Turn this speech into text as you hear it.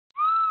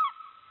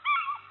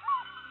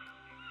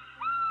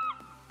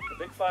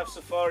The Big Five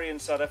Safari in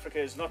South Africa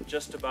is not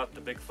just about the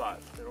Big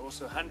Five. There are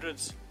also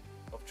hundreds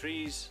of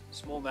trees,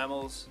 small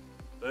mammals,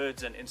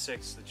 birds and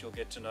insects that you'll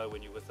get to know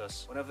when you're with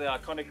us. One of the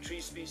iconic tree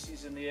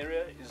species in the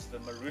area is the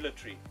Marula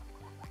tree.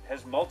 It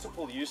has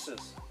multiple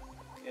uses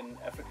in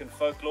African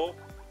folklore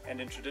and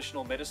in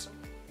traditional medicine.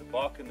 The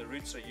bark and the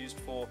roots are used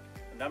for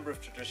a number of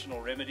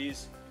traditional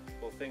remedies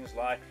for things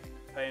like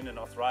pain and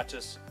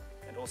arthritis,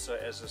 and also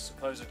as a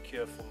supposed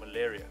cure for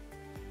malaria.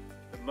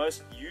 The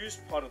most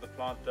used part of the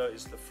plant though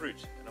is the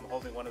fruit, and I'm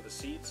holding one of the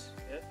seeds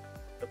here.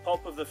 The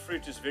pulp of the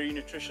fruit is very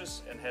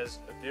nutritious and has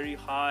a very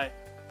high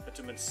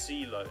vitamin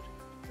C load.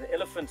 The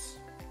elephants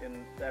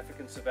in the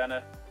African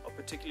savanna are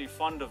particularly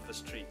fond of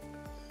this tree.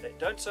 They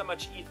don't so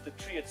much eat the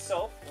tree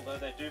itself, although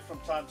they do from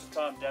time to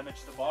time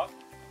damage the bark.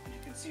 You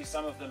can see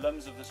some of the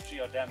limbs of this tree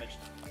are damaged,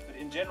 but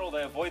in general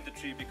they avoid the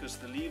tree because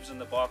the leaves and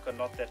the bark are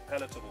not that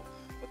palatable.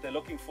 What they're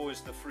looking for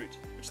is the fruit,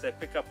 which they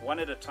pick up one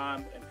at a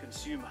time and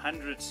consume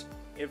hundreds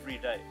every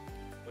day.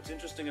 What's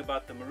interesting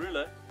about the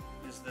Marula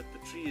is that the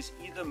tree is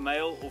either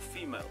male or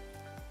female.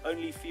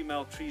 Only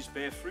female trees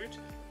bear fruit.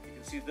 You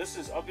can see this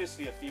is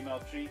obviously a female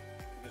tree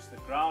because the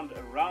ground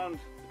around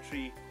the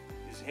tree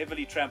is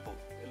heavily trampled.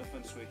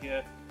 Elephants were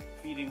here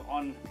feeding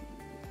on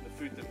the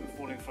fruit that were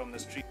falling from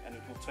this tree, and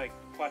it will take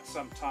quite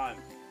some time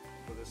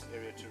for this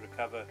area to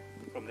recover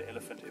from the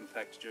elephant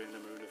impact during the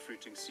Marula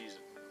fruiting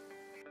season.